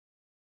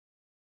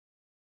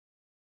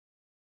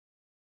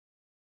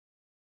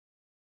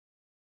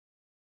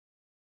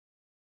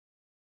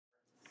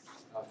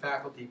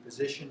faculty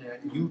position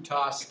at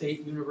Utah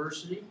State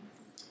University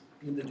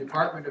in the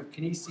Department of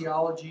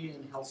Kinesiology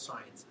and Health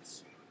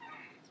Sciences.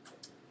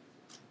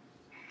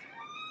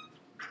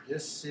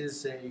 This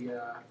is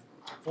a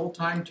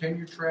full-time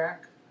tenure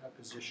track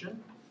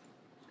position.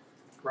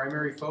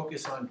 Primary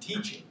focus on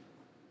teaching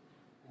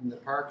in the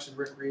Parks and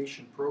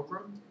Recreation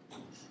program.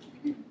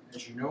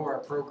 As you know, our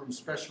program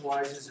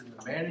specializes in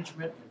the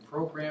management and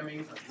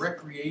programming of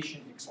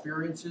recreation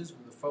experiences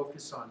with a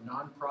focus on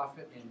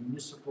nonprofit and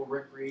municipal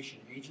recreation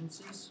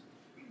agencies.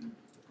 The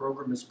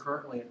program is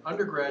currently an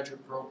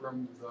undergraduate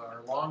program with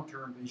our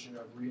long-term vision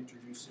of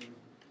reintroducing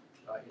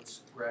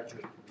its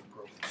graduate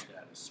program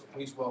status. So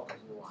please welcome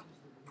Ruan.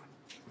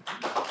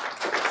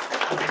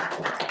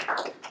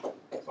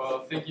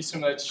 Well, thank you so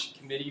much,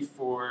 committee,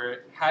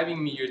 for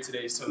having me here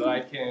today so that I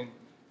can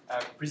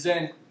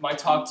present my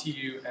talk to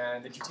you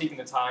and that you've taken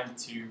the time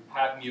to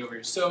have me over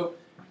here. So,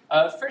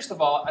 first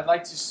of all, I'd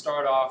like to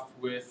start off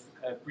with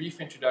a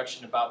brief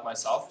introduction about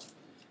myself.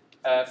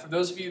 For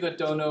those of you that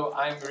don't know,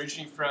 I'm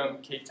originally from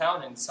Cape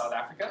Town in South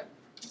Africa,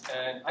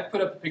 and I put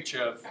up a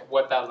picture of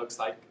what that looks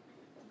like.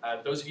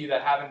 Those of you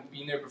that haven't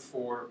been there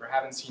before or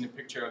haven't seen a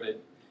picture of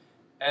it.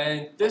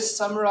 And this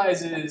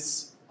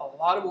summarizes a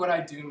lot of what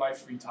I do in my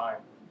free time.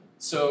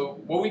 So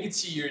what we can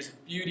see here is the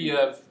beauty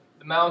of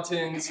the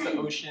mountains, the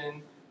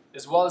ocean,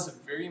 as well as a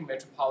very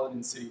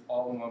metropolitan city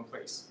all in one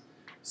place.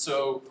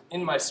 So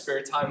in my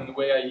spare time, and the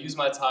way I use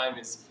my time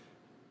is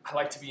I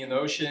like to be in the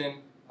ocean,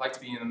 I like to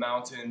be in the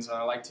mountains, and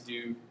I like to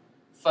do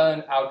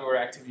fun outdoor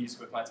activities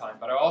with my time.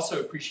 But I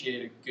also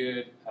appreciate a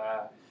good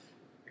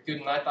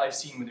nightlife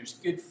scene where there's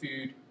good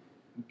food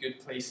and good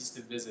places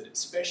to visit,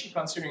 especially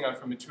considering I'm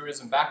from a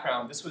tourism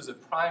background. This was a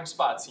prime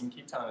spot, seeing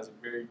Cape Town as a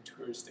very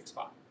touristic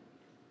spot.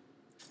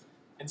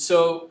 And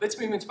so let's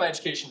move into my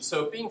education.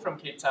 So being from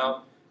Cape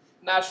Town,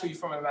 naturally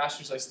for my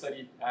master's I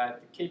studied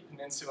at the Cape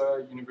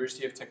Peninsula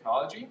University of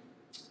Technology.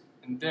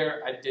 And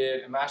there I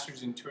did a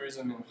master's in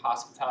tourism and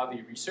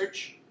hospitality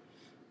research.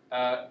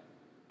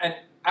 And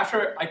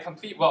after I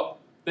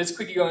let's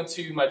quickly go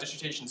into my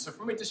dissertation. So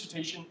for my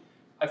dissertation,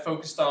 I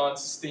focused on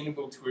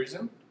sustainable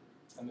tourism.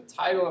 And the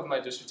title of my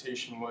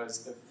dissertation was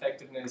The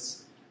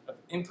Effectiveness of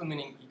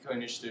Implementing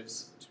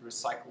Eco-Initiatives to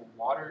Recycle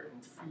Water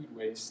and Food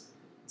Waste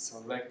in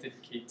Selected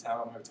Cape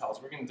Town Hotels.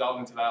 We're going to delve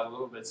into that a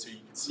little bit so you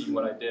can see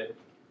what I did.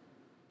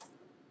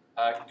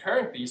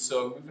 Currently,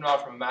 so moving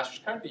on from a master's,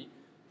 currently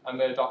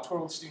I'm a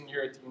doctoral student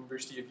here at the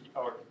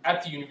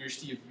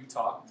University of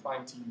Utah,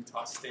 applying to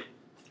Utah State.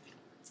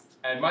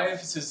 And my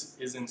emphasis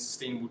is in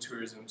sustainable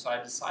tourism, so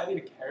I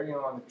decided to carry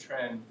on the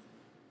trend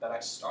that I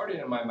started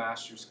in my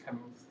master's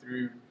coming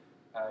through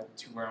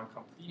to where I'm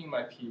completing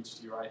my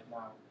PhD right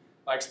now.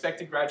 My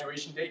expected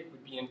graduation date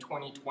would be in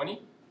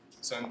 2020.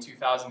 So in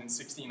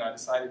 2016, I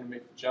decided to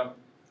make the jump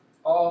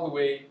all the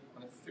way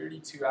on a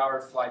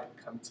 32-hour flight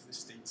to come to the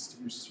States to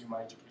pursue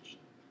my education.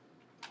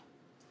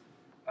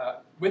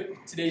 With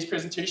today's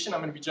presentation, I'm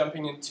going to be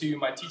jumping into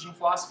my teaching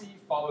philosophy,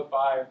 followed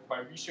by my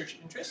research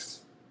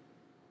interests,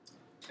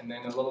 and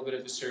then a little bit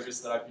of the service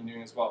that I've been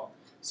doing as well.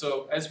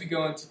 So as we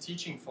go into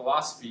teaching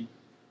philosophy,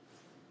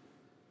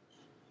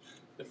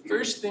 the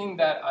first thing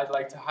that I'd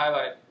like to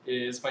highlight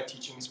is my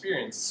teaching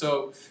experience.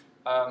 So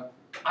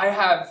I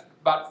have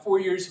about 4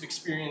 years of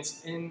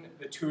experience in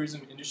the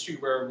tourism industry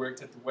where I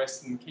worked at the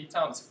Westin Cape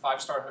Town. It's a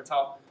 5-star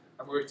hotel.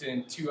 I've worked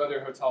in 2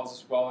 other hotels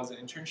as well as an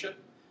internship.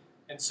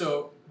 And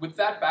so with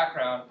that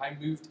background, I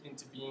moved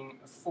into being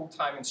a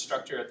full-time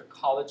instructor at the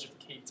College of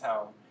Cape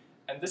Town.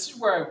 And this is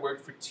where I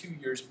worked for 2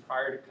 years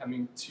prior to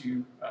coming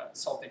to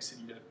Salt Lake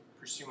City to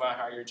pursue my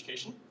higher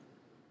education.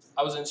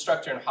 I was an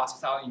instructor in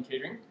hospitality and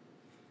catering.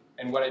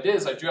 And what I did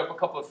is I drew up a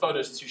couple of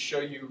photos to show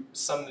you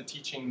some of the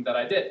teaching that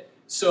I did.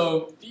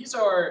 So these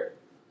are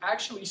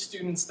actually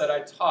students that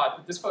I taught,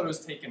 but this photo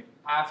was taken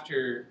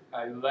after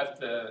I left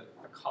the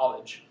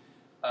college.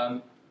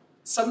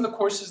 Some of the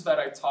courses that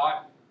I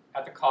taught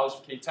at the College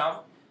of Cape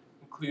Town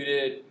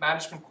included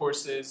management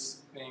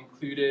courses, they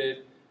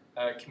included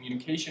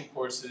communication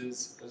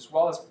courses, as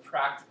well as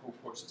practical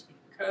courses,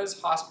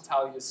 because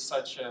hospitality is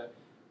such a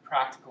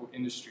practical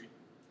industry.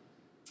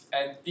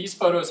 And these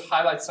photos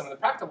highlight some of the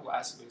practical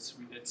aspects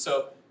we did.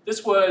 So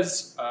this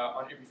was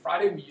on every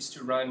Friday we used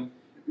to run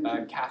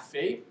a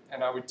cafe,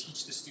 and I would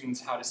teach the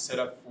students how to set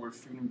up for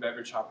food and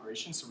beverage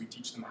operations. So we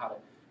teach them how to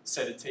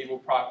set a table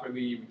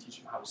properly, we teach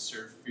them how to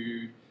serve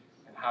food,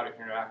 and how to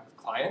interact with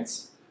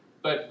clients.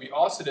 But we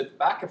also did the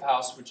back of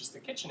house, which is the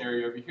kitchen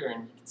area over here,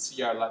 and you can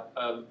see our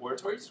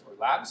laboratories or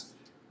labs,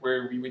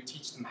 where we would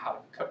teach them how to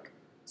cook.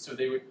 So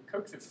they would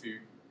cook the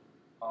food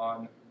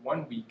on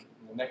 1 week,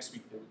 and the next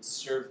week they would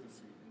serve the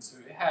food. And so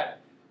they had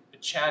a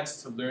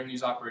chance to learn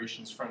these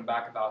operations from the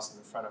back of house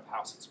and the front of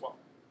house as well.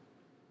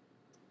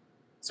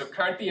 So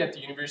currently at the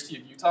University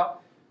of Utah,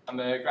 I'm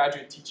a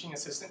graduate teaching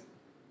assistant,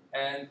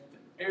 and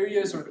the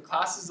areas or the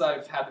classes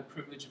I've had the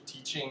privilege of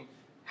teaching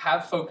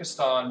have focused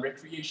on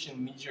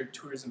recreation, leisure,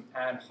 tourism,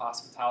 and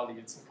hospitality.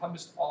 It's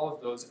encompassed all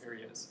of those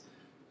areas.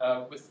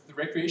 With the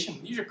recreation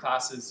and leisure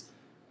classes,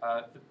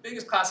 the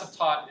biggest class I've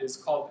taught is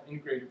called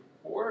Integrated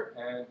Core,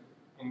 and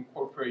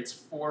incorporates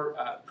 4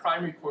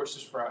 primary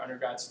courses for our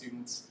undergrad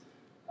students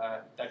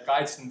that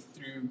guides them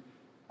through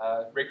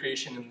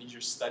recreation and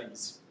leisure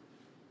studies.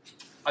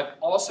 I've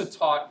also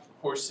taught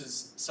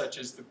courses such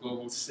as the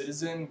Global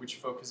Citizen, which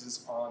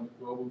focuses on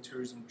global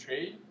tourism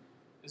trade,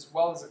 as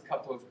well as a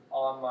couple of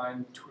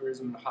online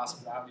tourism and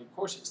hospitality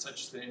courses,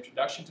 such as the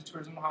Introduction to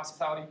Tourism and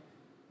Hospitality,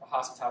 or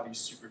Hospitality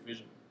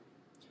Supervision.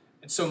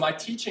 And so my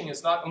teaching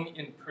is not only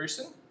in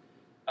person,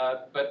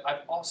 but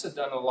I've also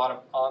done a lot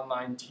of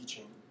online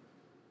teaching.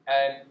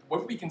 And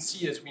what we can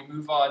see as we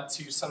move on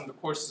to some of the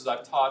courses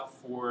I've taught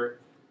for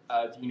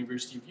the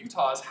University of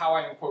Utah is how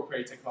I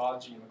incorporate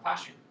technology in the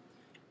classroom.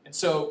 And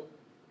so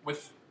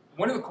with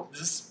one of the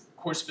this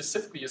course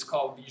specifically is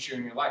called Leisure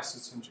in Your Life, so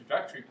it's an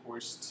introductory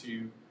course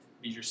to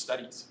leisure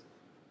studies.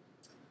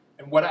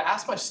 And what I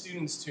ask my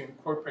students to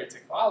incorporate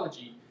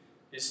technology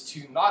is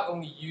to not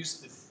only use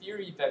the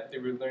theory that they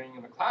were learning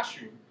in the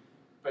classroom,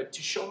 but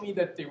to show me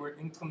that they were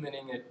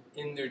implementing it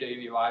in their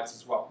daily lives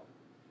as well.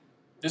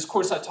 This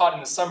course I taught in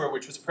the summer,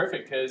 which was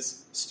perfect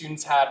because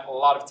students had a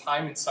lot of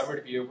time in summer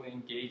to be able to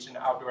engage in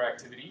outdoor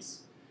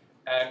activities.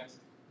 And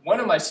one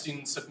of my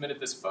students submitted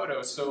this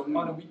photo, so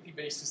on a weekly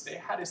basis they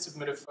had to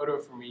submit a photo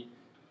for me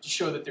to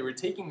show that they were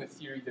taking the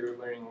theory they were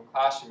learning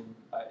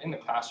in the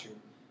classroom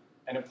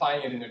and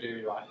applying it in their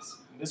daily lives.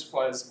 And this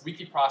was a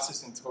weekly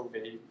process until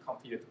they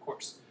completed the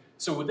course.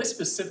 So with this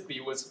specifically,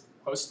 it was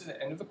close to the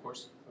end of the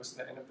course, close to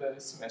the end of the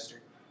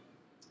semester.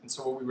 And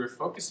so what we were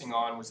focusing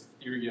on was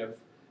the theory of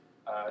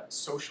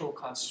social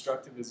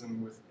constructivism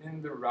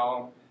within the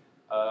realm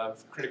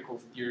of critical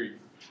theory.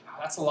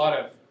 That's a lot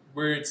of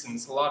words and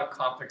it's a lot of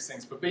complex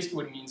things, but basically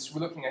what it means is we're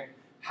looking at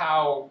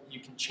how you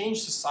can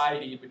change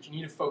society, but you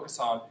need to focus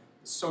on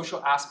the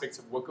social aspects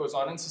of what goes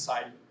on in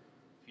society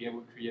to be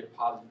able to create a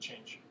positive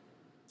change.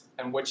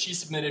 And what she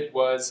submitted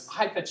was a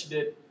hike that she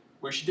did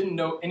where she didn't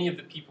know any of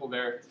the people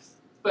there,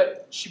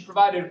 but she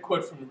provided a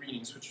quote from the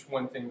readings, which is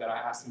one thing that I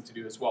asked them to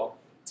do as well,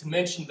 to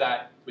mention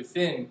that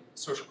within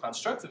social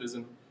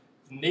constructivism,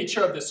 the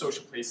nature of the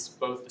social place is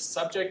both the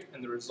subject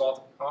and the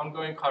result of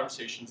ongoing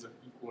conversations of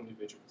equal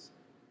individuals.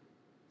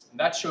 And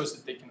that shows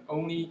that they can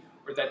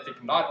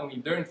not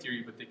only learn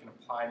theory, but they can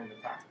apply it in their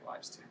practical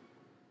lives too.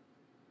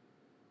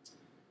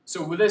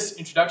 So with this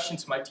introduction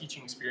to my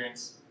teaching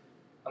experience,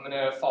 I'm going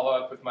to follow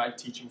up with my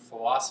teaching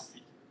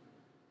philosophy.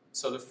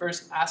 So the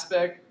first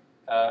aspect,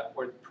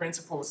 or the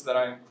principles that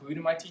I include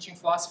in my teaching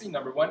philosophy,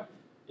 number 1,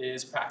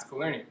 is practical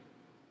learning.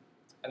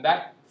 And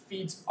that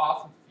feeds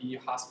off of the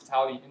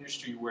hospitality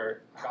industry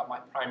where I got my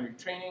primary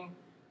training,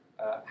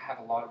 have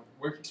a lot of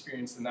work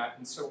experience in that.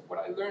 And so what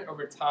I learned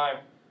over time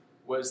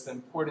was the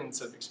importance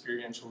of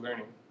experiential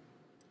learning.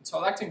 And so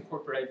I like to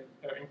incorporate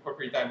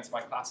that into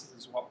my classes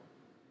as well.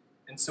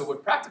 And so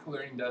what practical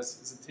learning does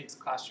is it takes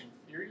classroom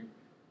theory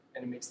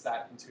and it makes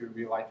that into a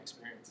real-life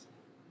experience.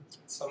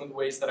 Some of the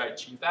ways that I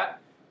achieve that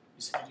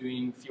is through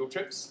doing field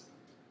trips.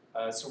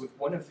 So with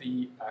one of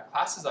the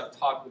classes I've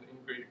taught with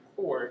integrated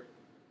core,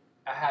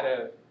 I had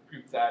a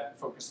group that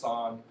focused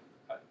on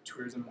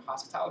tourism and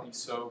hospitality.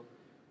 So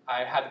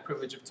I had the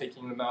privilege of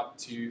taking them out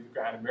to the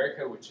Grand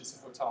America, which is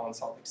a hotel in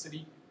Salt Lake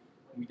City.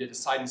 And we did a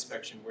site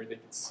inspection where they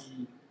could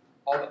see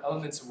all the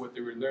elements of what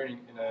they were learning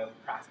in a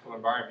practical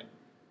environment.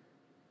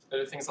 The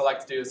other things I like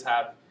to do is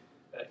have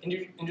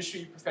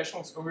industry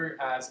professionals over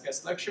as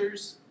guest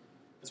lecturers,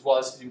 as well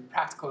as to do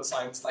practical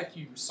assignments like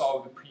you saw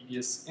with the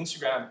previous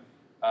Instagram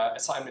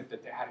assignment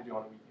that they had to do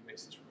on a weekly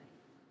basis for me.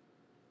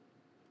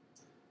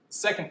 The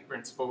second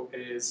principle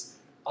is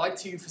I like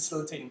to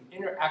facilitate an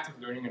interactive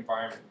learning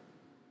environment.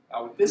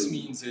 What this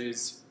means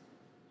is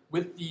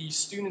with the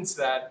students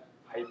that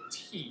I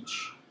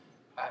teach,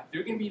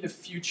 they're going to be the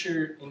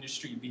future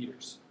industry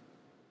leaders.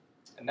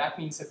 And that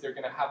means that they're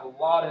going to have a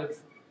lot of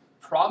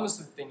problems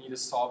that they need to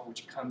solve,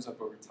 which comes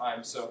up over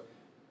time. So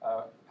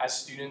as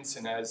students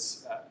and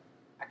as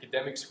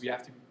academics, we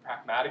have to be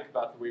pragmatic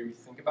about the way we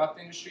think about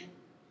the industry.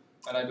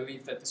 And I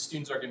believe that the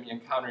students are going to be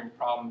encountering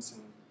problems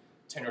in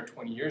 10 or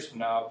 20 years from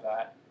now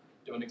that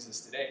don't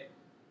exist today.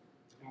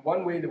 And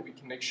one way that we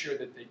can make sure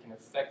that they can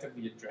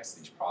effectively address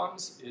these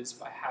problems is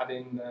by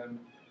having them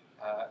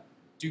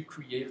do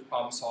creative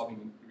problem solving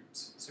in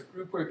groups. So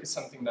group work is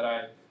something that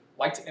I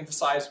like to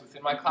emphasize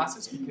within my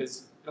classes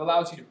because it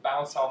allows you to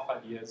bounce off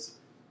ideas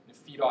and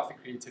feed off the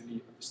creativity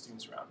of the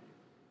students around you.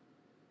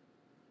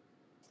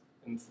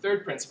 And the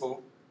third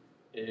principle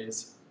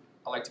is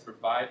I like to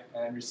provide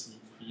and receive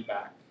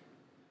feedback.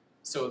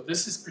 So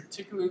this is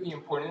particularly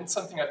important. It's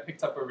something I've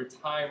picked up over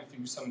time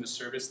through some of the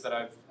service that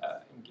I've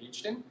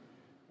engaged in,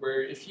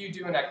 where if you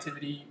do an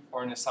activity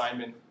or an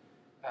assignment,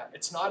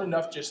 it's not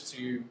enough just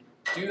to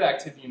do the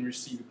activity and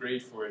receive a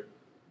grade for it,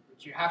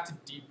 but you have to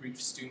debrief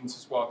students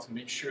as well to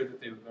make sure that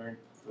they learn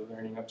the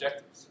learning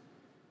objectives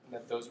and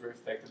that those were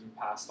effectively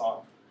passed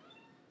on.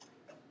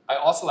 I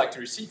also like to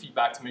receive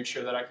feedback to make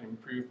sure that I can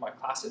improve my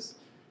classes.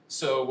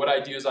 So what I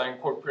do is I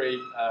incorporate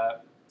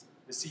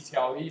the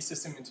CTLE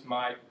system into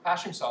my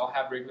classroom, so I'll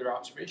have regular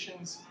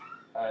observations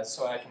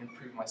so I can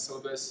improve my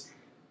syllabus.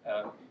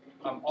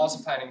 I'm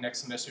also planning next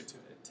semester to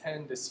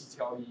attend the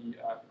CTLE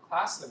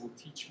class that will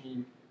teach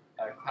me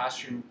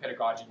classroom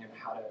pedagogy and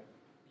how to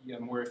be a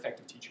more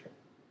effective teacher.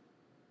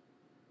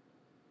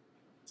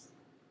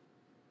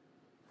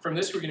 From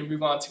this, we're going to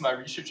move on to my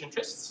research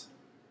interests.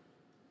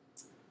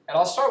 And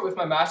I'll start with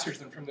my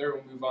master's, and from there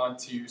we'll move on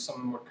to some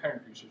of the more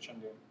current research I'm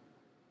doing.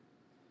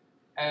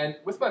 And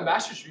with my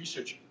master's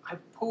research, I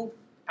pulled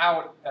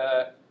out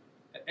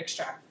an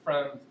extract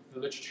from the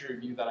literature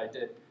review that I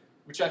did,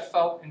 which I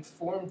felt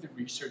informed the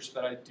research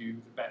that I do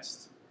the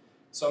best.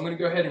 So I'm going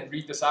to go ahead and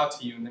read this out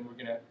to you, and then we're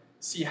going to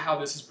see how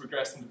this has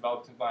progressed and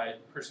developed in my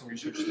personal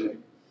research today.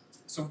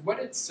 So what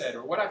it said,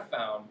 or what I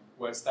found,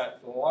 was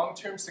that the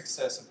long-term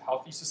success of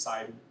healthy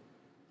society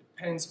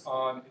depends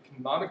on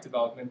economic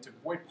development to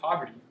avoid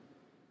poverty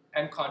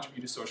and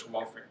contribute to social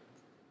welfare.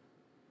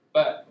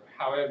 But,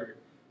 however,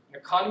 an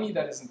economy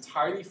that is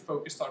entirely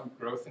focused on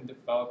growth and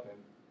development,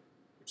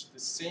 which at the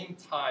same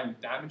time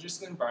damages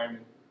the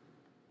environment,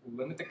 will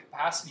limit the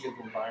capacity of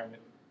the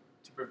environment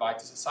to provide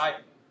to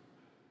society.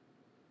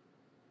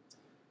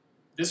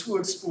 This we'll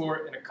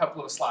explore in a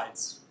couple of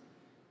slides.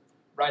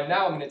 Right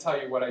now, I'm going to tell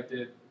you what I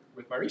did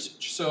with my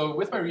research. So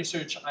with my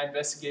research, I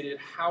investigated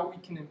how we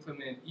can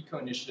implement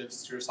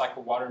eco-initiatives to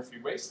recycle water and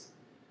food waste.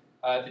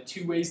 The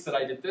two ways that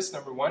I did this,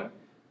 number one,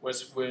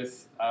 was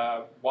with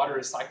water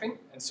recycling.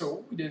 And so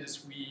what we did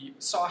is we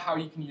saw how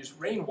you can use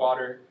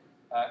rainwater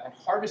and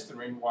harvest the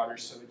rainwater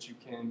so that you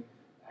can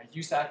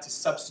use that to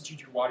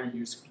substitute your water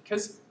use.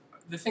 Because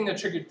the thing that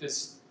triggered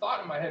this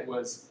thought in my head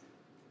was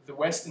the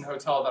Westin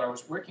hotel that I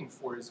was working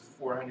for is a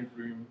 400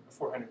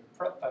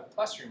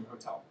 plus room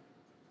hotel.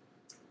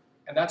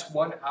 And that's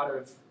one out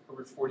of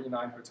over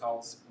 49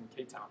 hotels in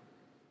Cape Town.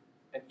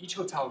 And each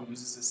hotel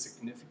uses a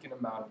significant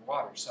amount of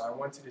water, so I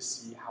wanted to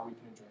see how we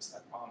can address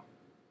that problem.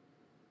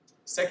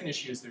 Second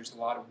issue is there's a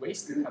lot of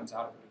waste that comes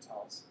out of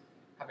hotels.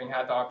 Having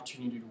had the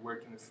opportunity to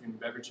work in the food and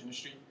beverage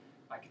industry,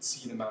 I could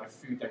see the amount of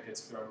food that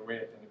gets thrown away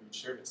at the end of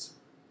each service.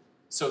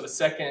 So the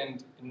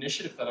second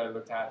initiative that I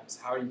looked at is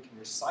how you can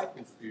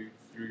recycle food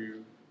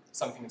through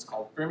something that's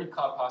called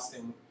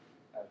vermicomposting.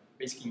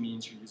 Basically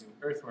means you're using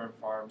earthworm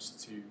farms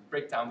to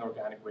break down the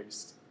organic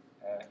waste,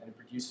 and it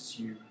produces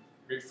you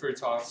very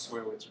fertile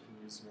soil that you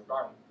can use in your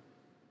garden.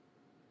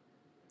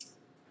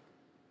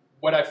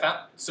 What I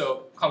found,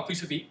 so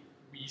conclusively,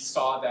 we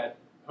saw that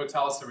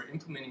hotels that were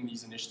implementing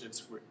these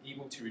initiatives were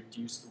able to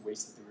reduce the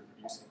waste that they were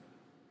producing.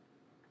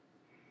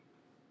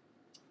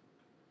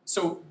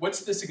 So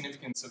what's the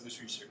significance of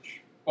this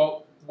research?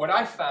 Well, what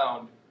I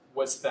found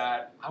was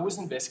that I was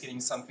investigating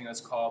something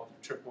that's called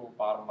the triple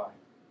bottom line.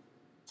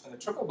 And the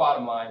triple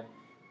bottom line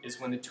is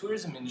when the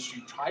tourism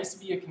industry tries to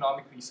be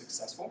economically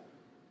successful,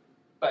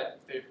 but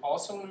they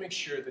also want to make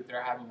sure that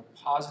they're having a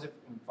positive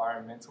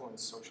environmental and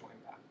social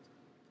impact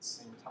at the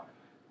same time.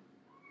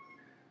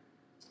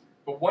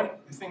 But one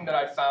thing that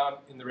I found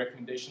in the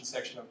recommendation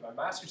section of my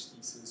master's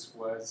thesis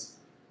was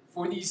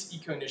for these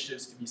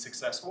eco-initiatives to be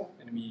successful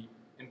and to be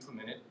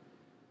implemented,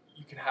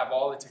 you can have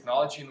all the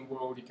technology in the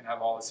world, you can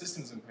have all the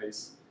systems in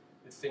place.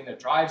 The thing that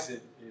drives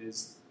it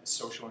is a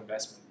social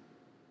investment.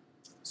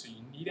 So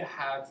you need to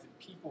have the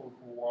people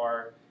who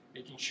are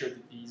making sure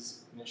that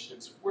these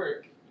initiatives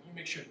work. You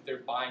make sure that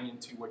they're buying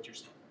into what you're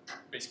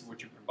basically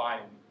what you're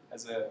providing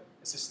as a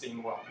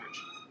sustainable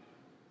operation.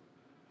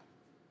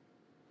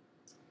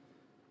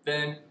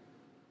 Then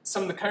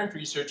some of the current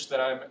research that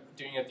I'm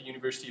doing at the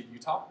University of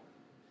Utah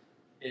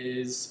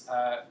is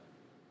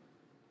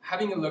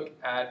having a look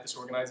at this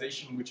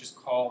organization which is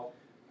called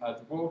the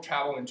World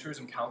Travel and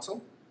Tourism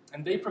Council,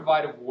 and they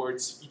provide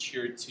awards each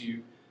year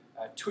to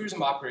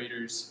tourism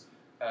operators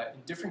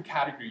in different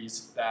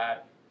categories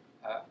that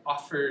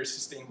offer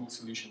sustainable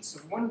solutions. So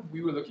the one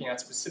we were looking at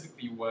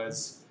specifically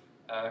was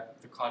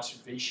the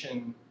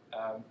conservation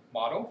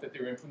model that they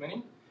were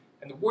implementing,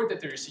 and the award that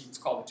they received is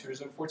called the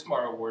Tourism for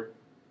Tomorrow Award.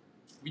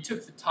 We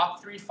took the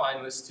top 3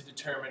 finalists to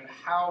determine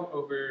how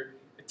over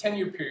a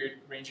 10-year period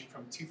ranging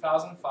from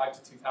 2005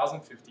 to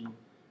 2015,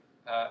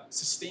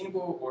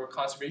 sustainable or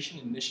conservation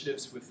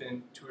initiatives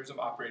within tourism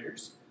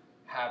operators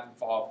have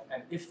evolved,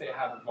 and if they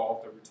have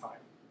evolved over time.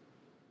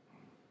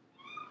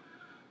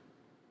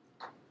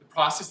 The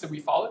process that we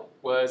followed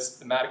was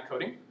thematic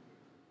coding,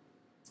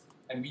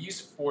 and we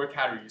used 4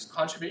 categories.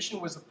 Conservation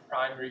was the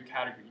primary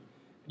category.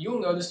 And you'll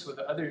notice with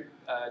the other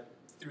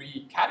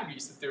 3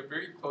 categories that they're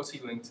very closely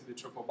linked to the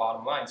triple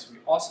bottom line. So we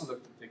also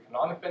looked at the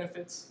economic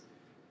benefits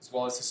as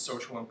well as the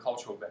social and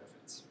cultural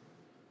benefits.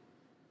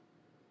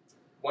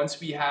 Once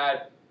we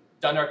had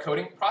done our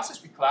coding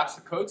process, we collapsed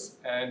the codes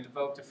and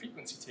developed a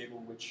frequency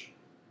table which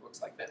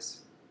looks like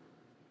this.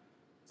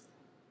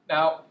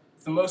 Now,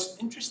 the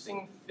most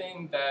interesting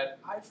thing that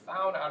I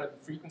found out of the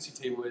frequency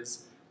table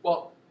is,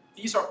 well,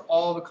 these are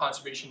all the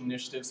conservation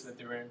initiatives that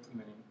they were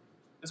implementing,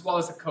 as well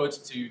as the codes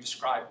to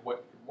describe what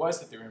it was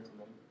that they were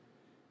implementing.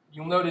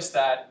 You'll notice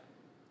that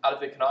out of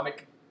the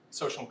economic,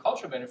 social, and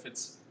cultural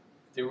benefits,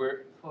 there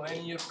were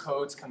plenty of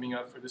codes coming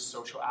up for the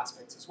social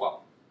aspects as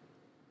well.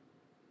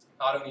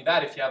 Not only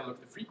that, if you have a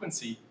look at the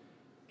frequency,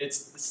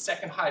 it's the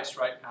second highest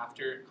right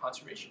after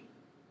conservation.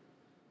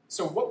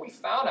 So what we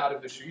found out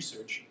of this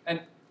research,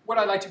 and what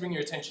I'd like to bring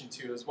your attention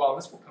to as well,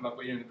 and this will come up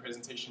later in the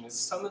presentation, is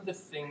some of the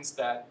things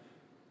that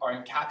are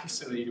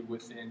encapsulated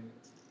within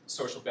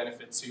social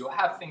benefits. So you'll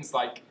have things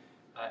like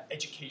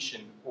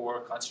education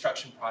or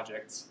construction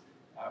projects,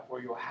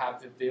 or you'll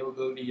have the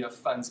availability of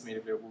funds made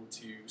available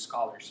to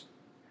scholars.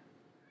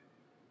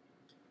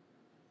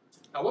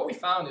 Now what we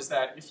found is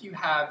that if you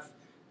have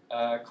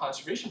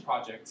conservation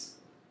projects,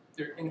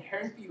 they're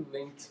inherently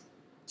linked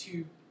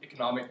to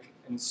economic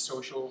and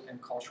social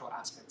and cultural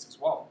aspects as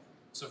well.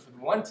 So for the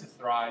one to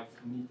thrive,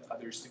 you need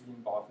others to be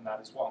involved in that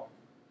as well.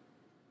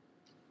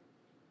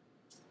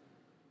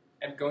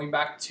 And going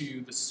back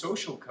to the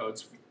social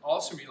codes, we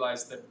also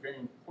realized that a very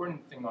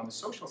important thing on the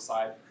social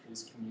side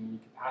is community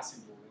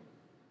capacity building.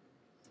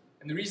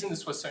 And the reason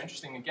this was so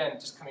interesting, again,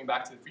 just coming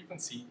back to the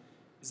frequency,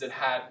 is it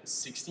had a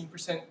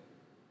 16%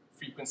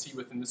 frequency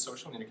within the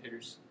social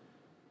indicators,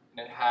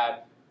 and it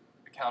had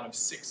a count of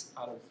 6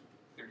 out of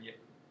 38.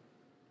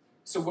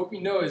 So what we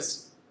know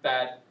is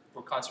that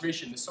for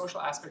conservation, the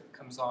social aspect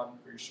comes on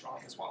very strong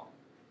as well.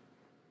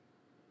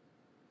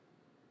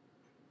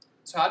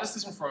 So how does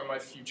this inform my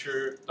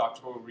future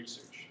doctoral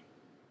research?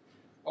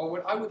 Well,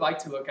 what I would like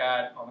to look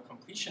at on the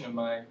completion of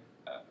my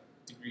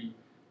degree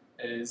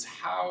is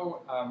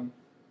how,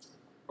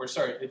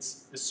 it's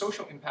the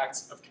social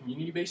impacts of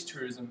community-based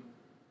tourism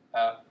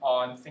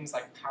on things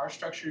like power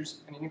structures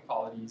and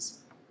inequalities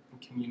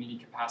and community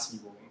capacity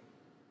building.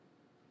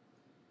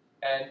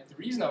 And the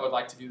reason I would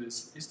like to do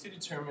this is to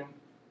determine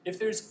if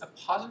there's a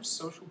positive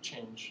social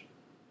change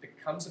that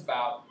comes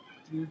about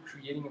through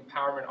creating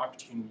empowerment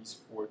opportunities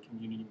for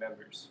community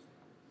members.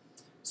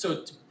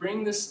 So to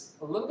bring this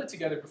a little bit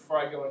together before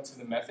I go into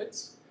the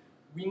methods,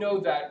 we know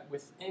that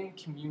within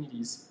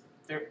communities,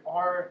 there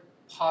are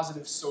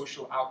positive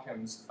social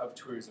outcomes of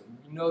tourism.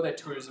 We know that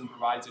tourism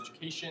provides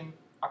education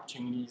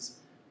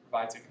opportunities,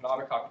 provides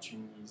economic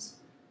opportunities,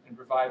 and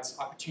provides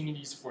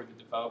opportunities for the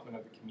development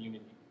of the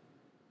community.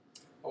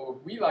 But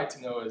what we like to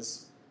know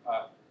is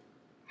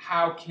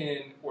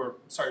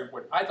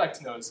what I'd like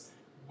to know is,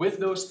 with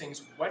those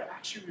things, what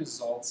actually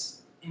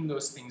results in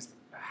those things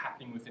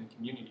happening within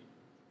community.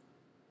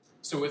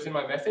 So within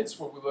my methods,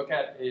 what we look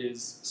at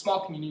is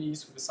small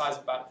communities with a size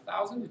of about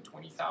 1,000 to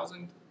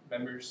 20,000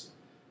 members.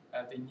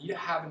 They need to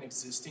have an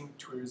existing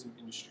tourism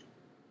industry.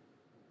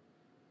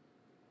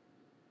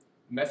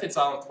 The methods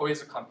I'll employ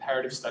is a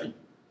comparative study.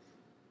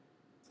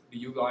 We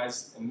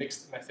utilize a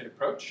mixed method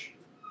approach.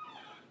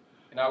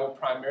 And I will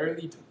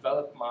primarily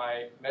develop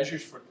my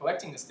measures for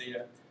collecting this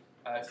data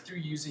through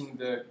using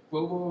the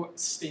Global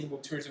Sustainable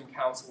Tourism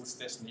Council's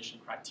destination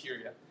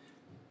criteria.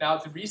 Now,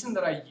 the reason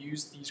that I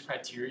use these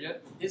criteria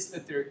is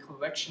that they're a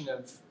collection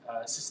of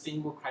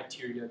sustainable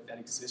criteria that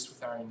exist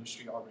with our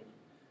industry already.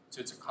 So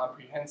it's a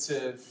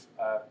comprehensive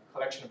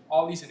collection of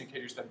all these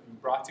indicators that have been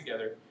brought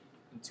together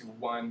into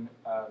one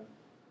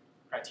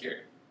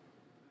criteria.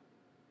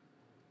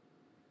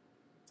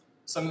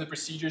 Some of the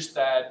procedures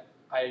that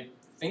I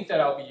think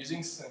that I'll be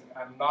using,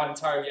 I'm not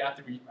entirely at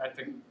the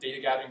data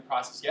gathering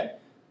process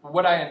yet, but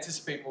what I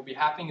anticipate will be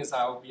happening is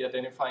I will be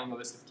identifying a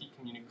list of key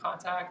community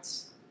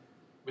contacts.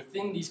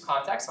 Within these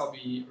contacts, I'll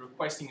be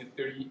requesting a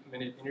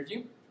 30-minute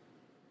interview.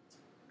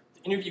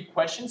 The interview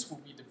questions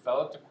will be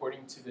developed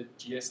according to the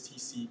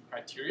GSTC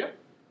criteria.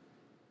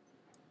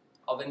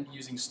 I'll then be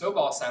using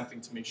snowball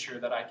sampling to make sure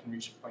that I can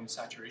reach a point of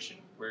saturation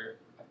where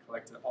I've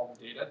collected all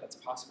the data that's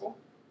possible.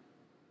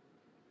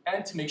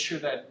 And to make sure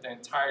that the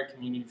entire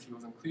community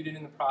feels included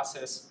in the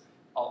process,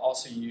 I'll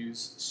also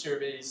use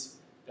surveys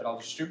that I'll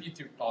distribute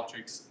through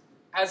Qualtrics,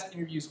 as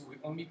interviews will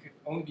only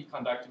be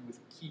conducted with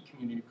key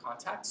community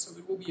contacts, so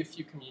there will be a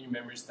few community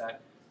members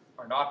that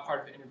are not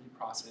part of the interview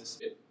process.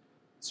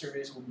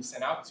 Surveys will be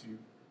sent out to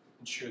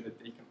ensure that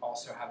they can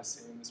also have a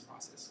say in this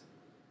process.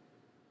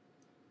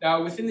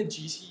 Now, within the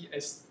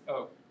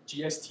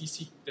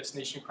GSTC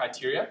destination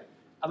criteria,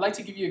 I'd like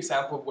to give you an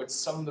example of what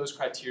some of those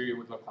criteria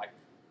would look like.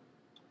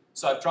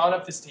 So I've drawn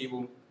up this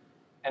table,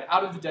 and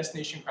out of the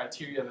destination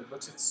criteria that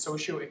looks at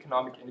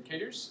socioeconomic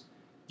indicators,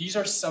 these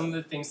are some of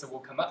the things that will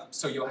come up.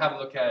 So you'll have a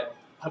look at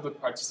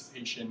public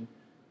participation,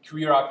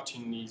 career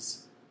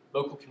opportunities,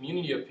 local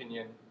community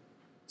opinion,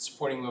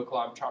 supporting local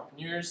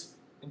entrepreneurs,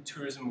 and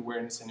tourism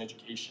awareness and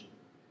education.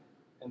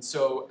 And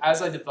so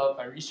as I develop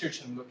my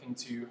research and look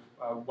into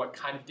what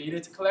kind of data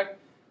to collect,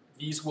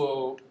 these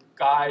will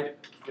guide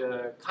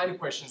the kind of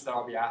questions that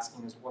I'll be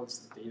asking as well as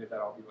the data that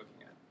I'll be looking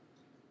at.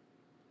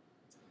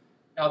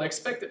 Now, the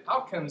expected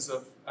outcomes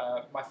of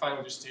my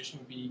final dissertation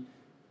would be,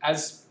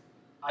 as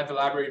I've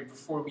elaborated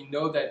before, we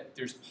know that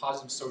there's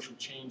positive social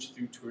change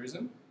through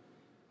tourism.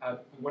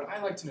 What I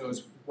like to know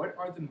is, what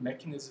are the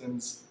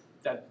mechanisms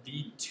that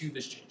lead to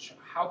this change?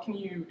 How can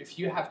you, if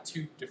you have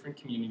two different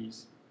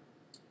communities,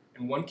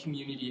 and one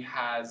community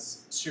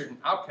has certain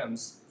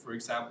outcomes, for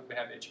example, they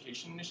have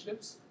education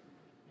initiatives,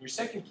 your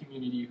second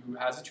community who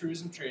has a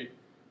tourism trade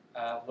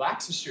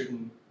lacks a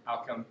certain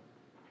outcome,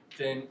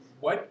 then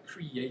what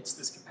creates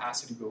this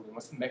capacity building?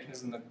 What's the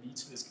mechanism that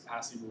leads to this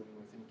capacity building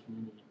within a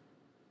community?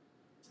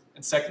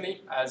 And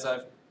secondly, as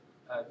I've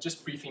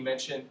just briefly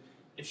mentioned,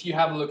 if you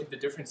have a look at the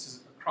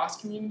differences across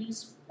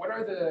communities, what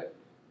are the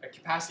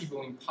capacity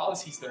building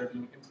policies that are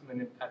being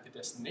implemented at the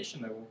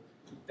destination level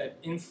that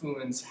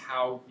influence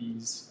how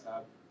these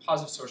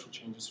positive social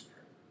changes occur.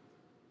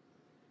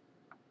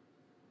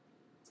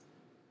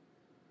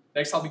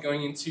 Next, I'll be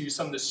going into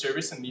some of the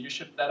service and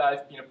leadership that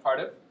I've been a part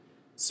of.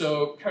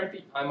 So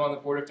currently, I'm on the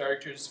board of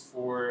directors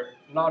for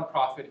a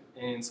nonprofit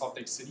in Salt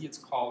Lake City. It's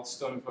called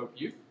Stone of Hope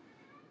Youth.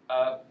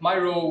 My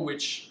role,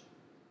 which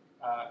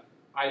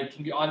I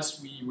can be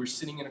honest, we were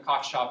sitting in a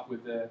coffee shop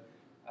with the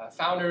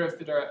founder of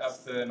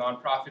the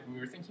nonprofit, and we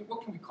were thinking,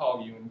 what can we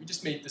call you? And we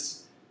just made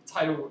this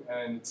title,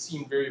 and it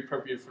seemed very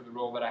appropriate for the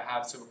role that I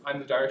have. So I'm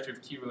the director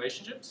of key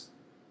relationships.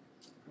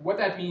 What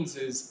that means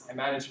is I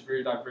manage a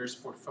very diverse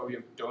portfolio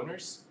of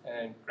donors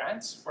and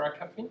grants for our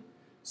company.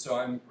 So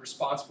I'm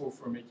responsible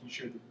for making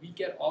sure that we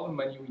get all the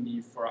money we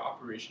need for our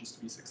operations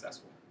to be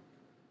successful.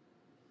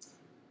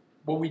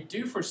 What we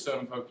do for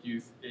Stone of Hope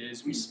Youth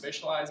is we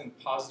specialize in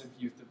positive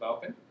youth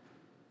development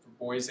for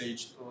boys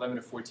aged 11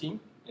 to 14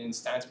 in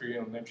Stansbury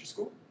Elementary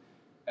School.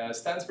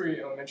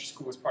 Stansbury Elementary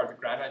School is part of the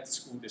Granite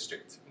School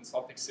District in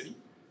Salt Lake City.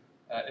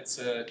 It's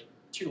a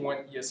Tier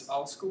 1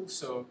 ESL school,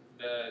 so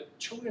the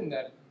children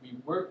that we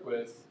work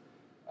with,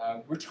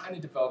 we're trying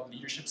to develop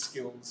leadership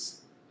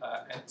skills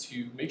and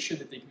to make sure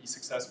that they can be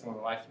successful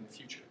in life in the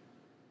future.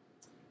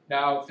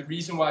 Now, the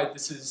reason why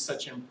this is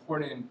such an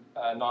important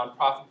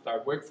nonprofit that I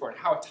work for and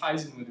how it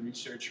ties in with the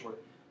research or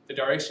the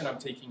direction I'm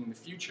taking in the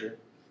future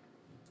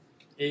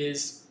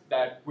is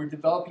that we're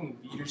developing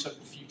leaders of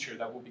the future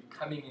that will be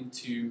coming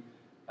into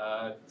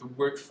the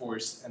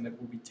workforce and that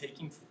will be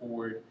taking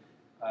forward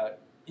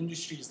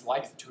industries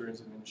like the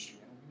tourism industry.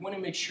 And we want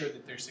to make sure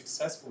that they're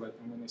successful at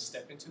them when they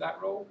step into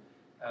that role,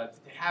 that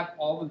they have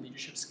all the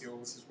leadership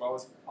skills as well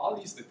as the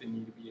qualities that they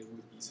need to be able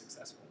to be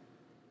successful.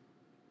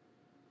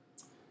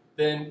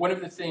 Then one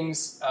of the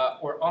things,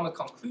 or on the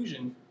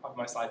conclusion of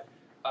my slide,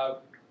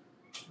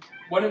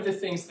 one of the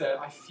things that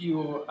I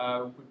feel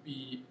would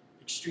be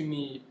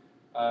extremely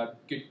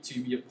good to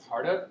be a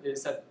part of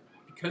is that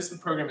because the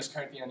program is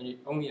currently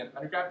only an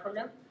undergrad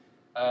program,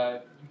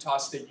 Utah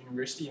State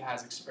University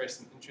has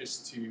expressed an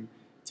interest to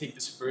take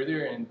this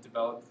further and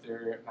develop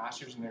their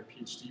master's and their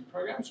PhD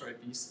programs, or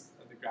at least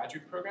the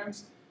graduate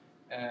programs.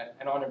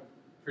 And on a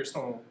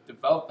personal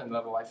development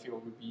level, I feel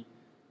it would be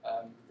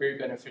very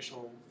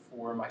beneficial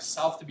for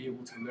myself to be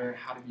able to learn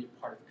how to be a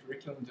part of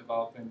curriculum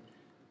development,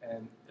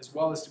 and as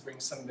well as to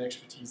bring some of the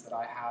expertise that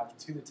I have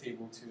to the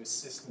table to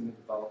assist in the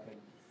development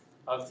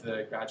of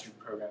the graduate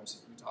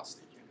programs at Utah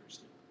State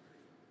University.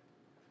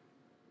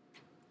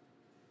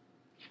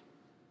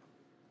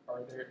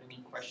 Are there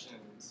any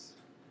questions?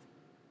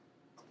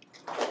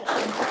 I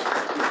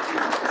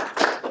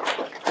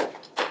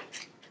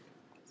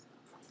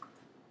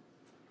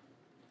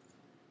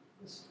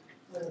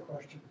have a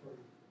question for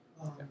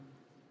you.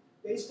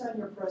 Based on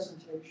your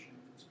presentation,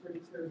 it's pretty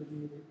clear to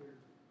me that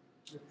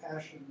your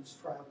passion is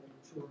travel,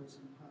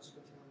 tourism,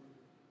 hospitality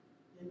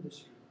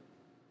industry,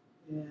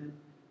 and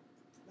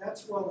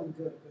that's well and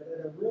good. But at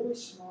in a really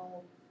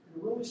small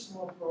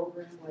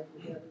program like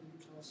we have at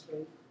Utah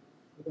State,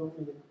 with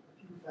only a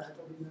few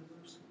faculty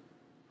members,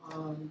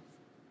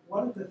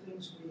 one of the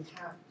things we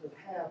have to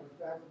have are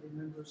faculty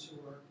members who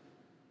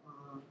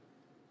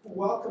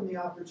welcome the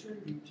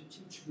opportunity to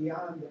teach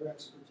beyond their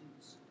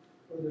expertise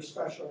or their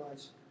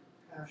specialized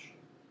passion.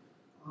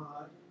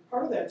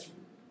 Part of that's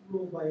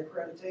ruled by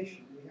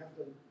accreditation. We have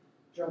to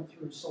jump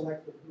through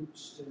selective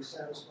hoops to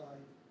satisfy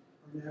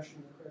our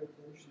national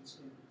accreditation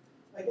standard.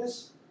 I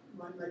guess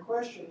my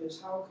question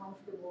is, how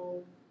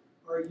comfortable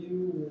are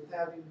you with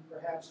having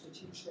perhaps to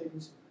teach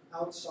things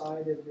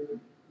outside of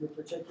your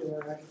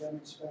particular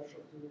academic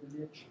specialty or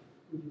niche?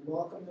 Would you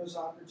welcome those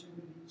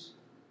opportunities?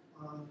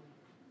 Can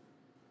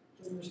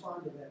you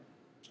respond to that?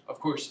 Of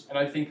course, and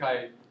I think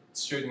I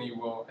certainly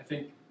will. I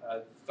think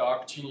the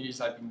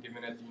opportunities I've been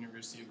given at the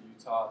University of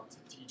Utah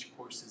to teach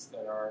courses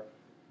that are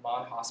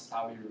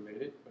non-hospitality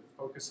related, but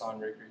focus on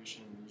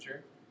recreation and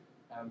leisure,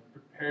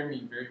 prepare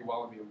me very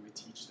well to be able to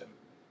teach them.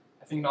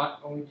 I think not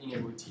only being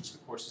able to teach the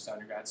courses to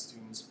undergrad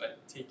students, but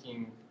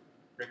taking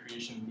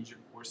recreation and leisure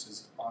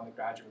courses on the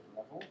graduate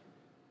level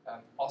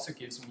also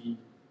gives me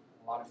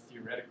a lot of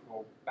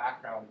theoretical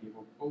background to be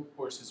able to build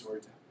courses or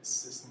to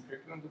assist in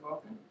curriculum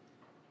development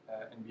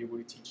and be able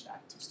to teach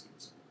that to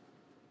students.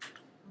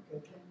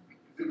 Okay,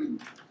 Ken.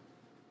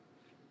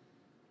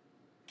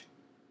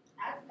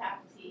 As a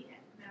faculty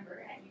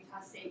member at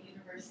Utah State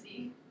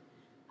University,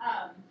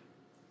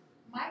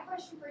 my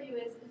question for you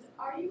is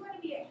are you going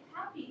to be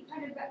happy,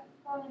 kind of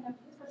following up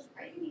his question,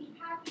 are you going to be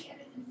happy at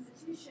an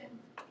institution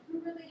who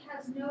really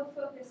has no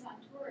focus on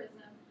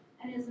tourism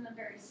and is in a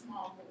very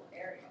small little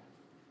area?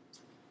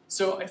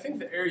 So I think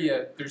the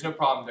area, there's no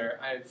problem there.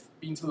 I've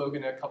been to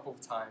Logan a couple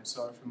of times,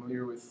 so I'm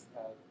familiar with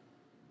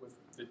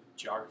the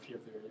geography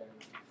of the area.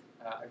 And,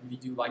 I really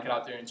do like it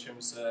out there in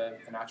terms of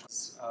the natural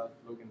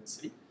Logan, the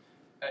city.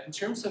 In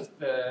terms of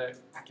the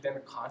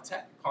academic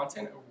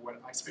content of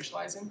what I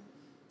specialize in,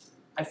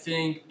 I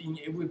think being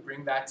able to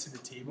bring that to the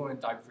table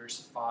and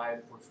diversify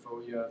the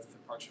portfolio of the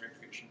Parks and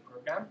Recreation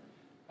program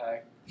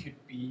could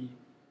be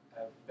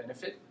a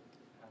benefit.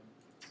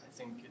 I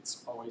think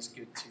it's always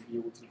good to be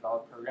able to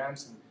develop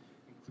programs and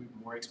include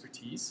more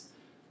expertise.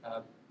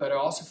 But I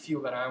also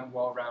feel that I'm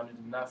well-rounded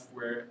enough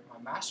where my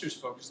master's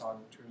focused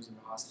on tourism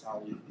and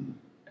hospitality,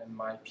 and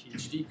my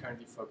PhD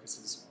currently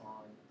focuses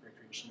on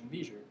recreation and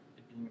leisure,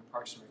 it being a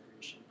parks and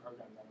recreation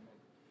program that I'm in.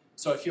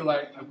 So I feel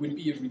like I would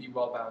be a really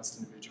well-balanced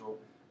individual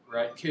where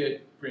I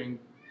could bring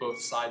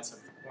both sides of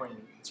the coin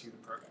to the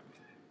program.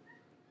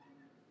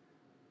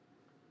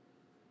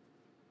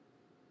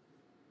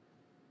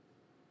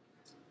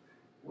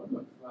 One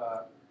of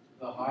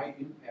the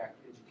high-impact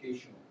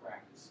educational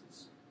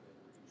practices that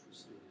we're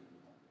interested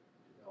in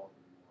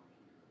developing more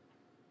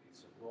here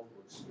is a global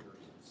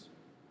experience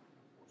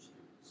for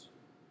students.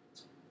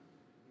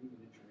 Being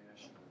an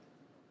international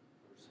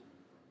person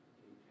from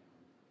Cape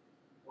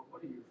Town,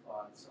 what are your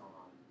thoughts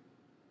on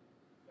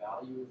the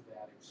value of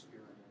that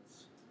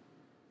experience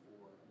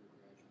for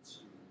undergraduate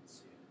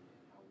students and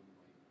how we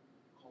might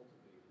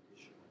cultivate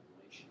additional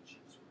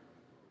relationships around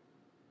the globe?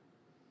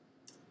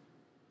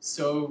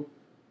 So,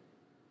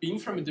 being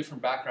from a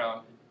different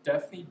background, it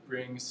definitely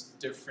brings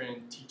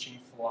different teaching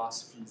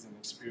philosophies and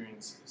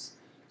experiences.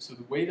 So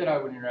the way that I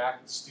would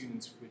interact with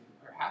students would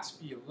perhaps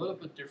be a little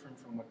bit different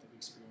from what they've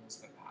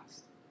experienced in the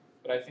past,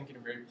 but I think in a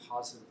very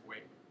positive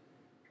way.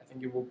 I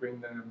think it will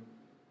bring them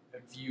a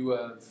view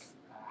of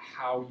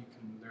how you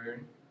can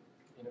learn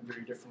in a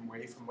very different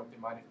way from what they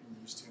might have been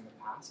used to in the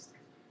past.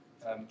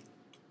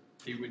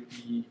 They would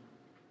be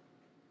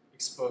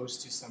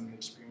exposed to some of the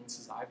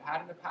experiences I've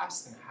had in the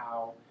past and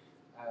how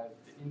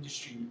the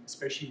industry,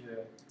 especially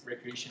the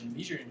recreation and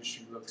leisure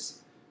industry,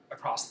 looks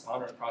across the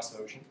pond or across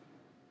the ocean.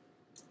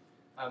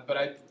 But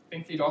I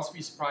think they'd also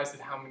be surprised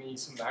at how many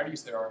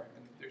similarities there are,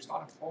 and there's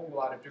not a whole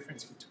lot of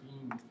difference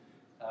between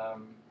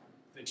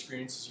the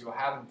experiences you'll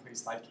have in a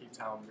place like Cape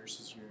Town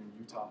versus here in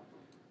Utah.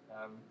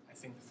 I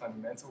think the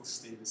fundamentals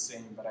stay the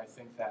same, but I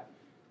think that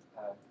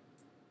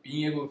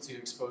being able to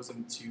expose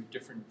them to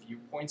different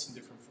viewpoints and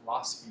different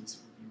philosophies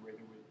would be where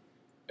they would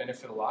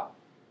benefit a lot.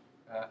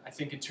 I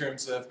think in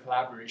terms of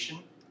collaboration,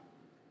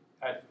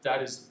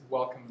 that is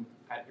welcome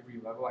at every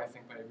level, I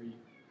think, by every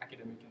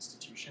academic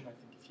institution. I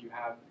think if you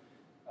have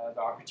the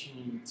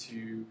opportunity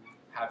to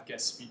have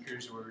guest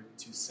speakers or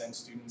to send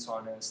students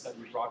on a study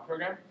abroad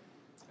program,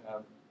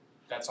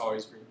 that's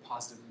always very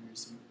positively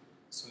received.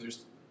 So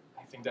there's,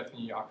 I think,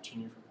 definitely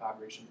opportunity for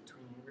collaboration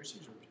between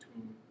universities or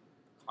between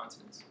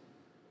continents.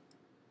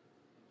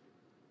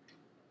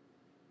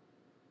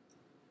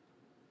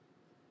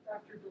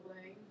 Dr.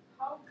 DeLange,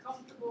 how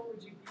comfortable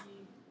would you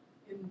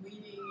be in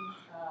leading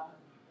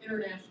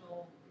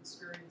international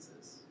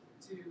experiences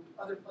to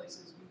other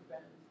places you've been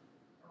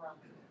around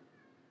the world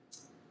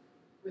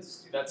with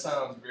students? That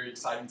sounds very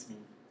exciting to me.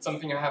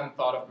 Something I haven't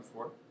thought of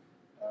before.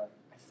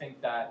 I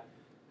think that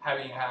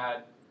having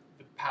had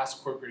the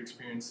past corporate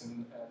experience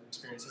and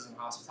experiences in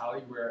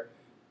hospitality where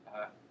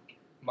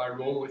my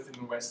role within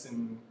the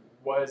Westin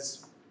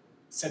was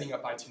setting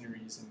up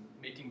itineraries and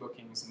making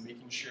bookings and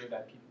making sure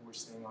that people were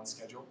staying on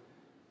schedule,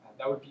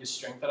 that would be a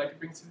strength that I could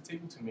bring to the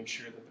table to make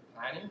sure that the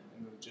planning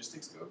and the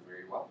logistics go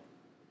very well.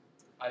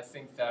 I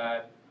think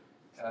that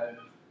I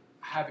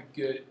have a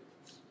good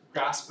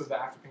grasp of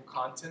the African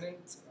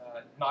continent,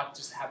 not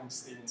just having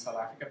stayed in South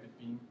Africa, but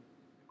being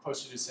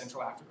closer to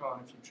Central Africa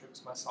on a few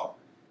trips myself.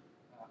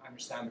 I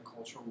understand the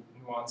cultural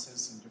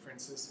nuances and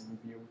differences and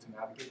would be able to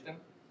navigate them.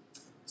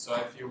 So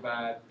I feel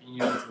that being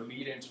able to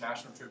lead an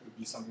international trip would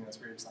be something that's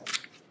very exciting,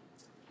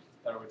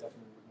 that I would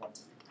definitely want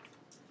to do.